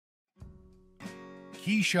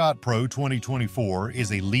Keyshot Pro 2024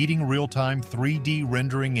 is a leading real-time 3D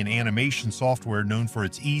rendering and animation software known for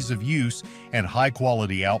its ease of use and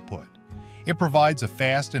high-quality output. It provides a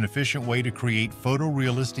fast and efficient way to create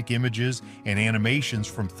photorealistic images and animations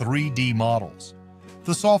from 3D models.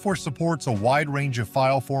 The software supports a wide range of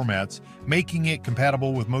file formats, making it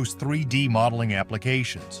compatible with most 3D modeling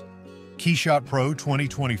applications. Keyshot Pro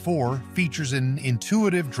 2024 features an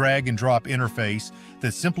intuitive drag-and-drop interface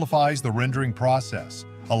that simplifies the rendering process,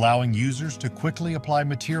 allowing users to quickly apply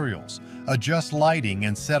materials, adjust lighting,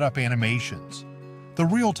 and set up animations. The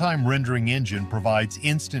real-time rendering engine provides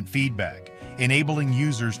instant feedback, enabling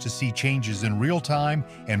users to see changes in real time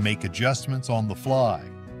and make adjustments on the fly.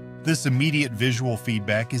 This immediate visual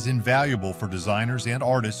feedback is invaluable for designers and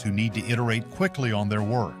artists who need to iterate quickly on their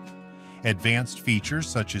work. Advanced features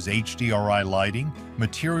such as HDRI lighting,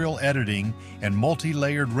 material editing, and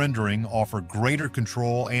multi-layered rendering offer greater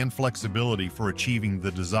control and flexibility for achieving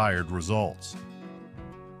the desired results.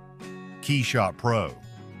 Keyshot Pro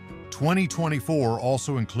 2024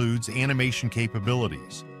 also includes animation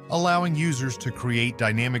capabilities, allowing users to create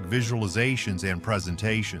dynamic visualizations and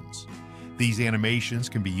presentations. These animations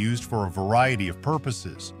can be used for a variety of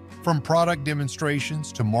purposes, from product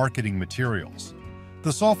demonstrations to marketing materials.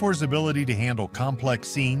 The software's ability to handle complex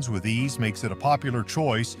scenes with ease makes it a popular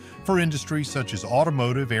choice for industries such as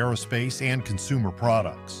automotive, aerospace, and consumer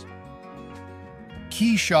products.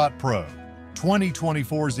 Keyshot Pro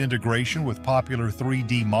 2024's integration with popular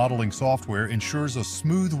 3D modeling software ensures a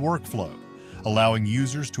smooth workflow, allowing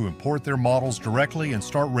users to import their models directly and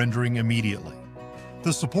start rendering immediately.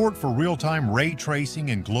 The support for real-time ray tracing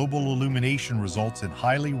and global illumination results in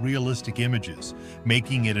highly realistic images,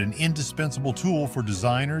 making it an indispensable tool for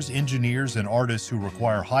designers, engineers, and artists who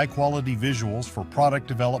require high-quality visuals for product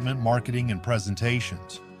development, marketing, and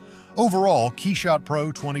presentations. Overall, Keyshot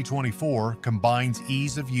Pro 2024 combines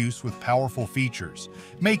ease of use with powerful features,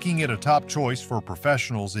 making it a top choice for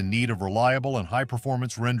professionals in need of reliable and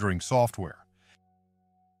high-performance rendering software.